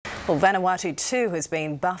Well, Vanuatu too has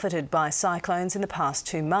been buffeted by cyclones in the past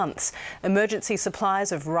 2 months. Emergency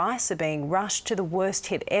supplies of rice are being rushed to the worst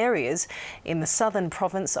hit areas in the southern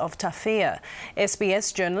province of Tawhia.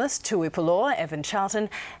 SBS journalist Tuipoloa Evan Charlton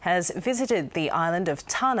has visited the island of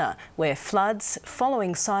Tanna, where floods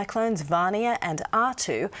following cyclones Vanuatu and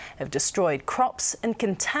Vanuatu have destroyed crops and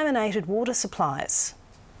contaminated water supplies.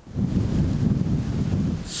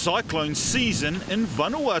 Cyclone season in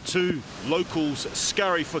Vanuatu. Locals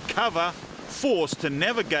scurry for cover, forced to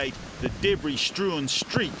navigate the debris-strewn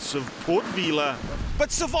streets of Port Vila. But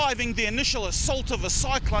surviving the initial assault of a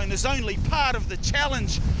cyclone is only part of the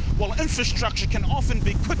challenge. While infrastructure can often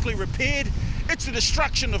be quickly repaired, it's the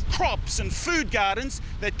destruction of crops and food gardens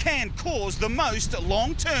that can cause the most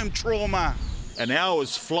long-term trauma. An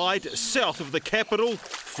hour's flight south of the capital,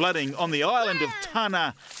 flooding on the island of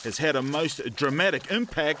Tanna has had a most dramatic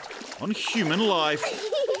impact on human life.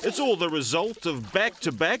 It's all the result of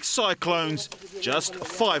back-to-back cyclones, just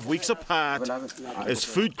 5 weeks apart. As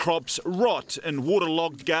food crops rot in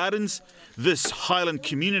waterlogged gardens, this highland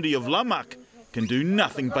community of Lamak can do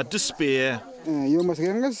nothing but despair. Even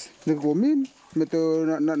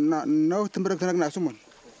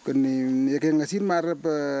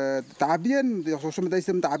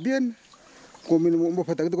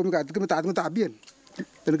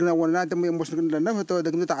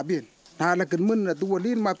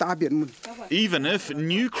if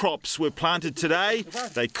new crops were planted today,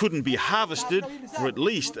 they couldn't be harvested for at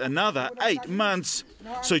least another 8 months.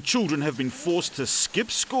 So children have been forced to skip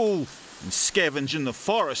school and scavenge in the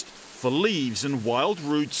forest for leaves and wild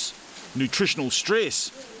roots. Nutritional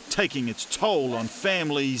stress taking its toll on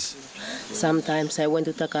families. Sometimes I went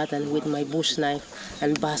to the garden with my bush knife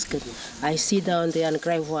and basket. I sit down there and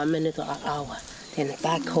cry for a minute or an hour, then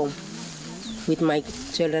back home with my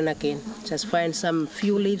children again. Just find some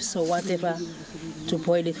few leaves or whatever to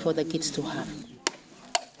boil it for the kids to have.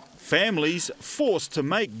 Families forced to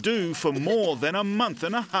make do for more than a month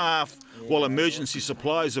and a half, while emergency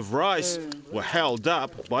supplies of rice were held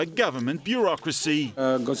up by government bureaucracy.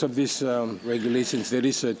 Because of these regulations, there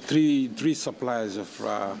is three suppliers of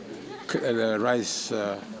rice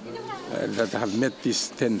that have met this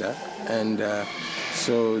tender, and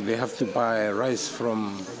so they have to buy rice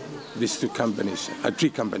from these three companies,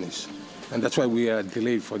 and that's why we are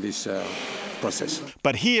delayed for this process.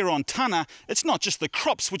 But here on Tanna, it's not just the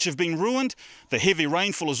crops which have been ruined. The heavy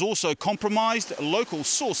rainfall has also compromised local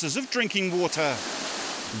sources of drinking water.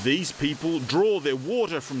 These people draw their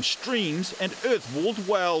water from streams and earth-walled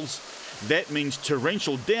wells. That means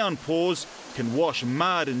torrential downpours can wash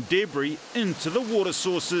mud and debris into the water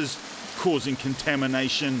sources, causing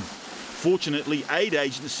contamination. Fortunately, aid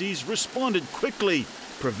agencies responded quickly,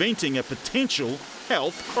 preventing a potential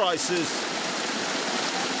health crisis.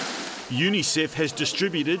 UNICEF has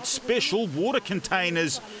distributed special water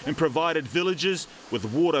containers and provided villagers with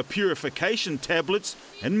water purification tablets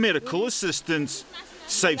and medical assistance.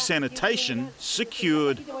 Safe sanitation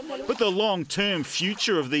secured. But the long-term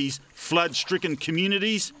future of these flood-stricken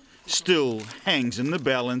communities still hangs in the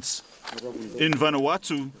balance. In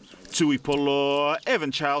Vanuatu, Tuipoloa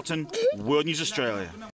Evan Charlton, World News Australia.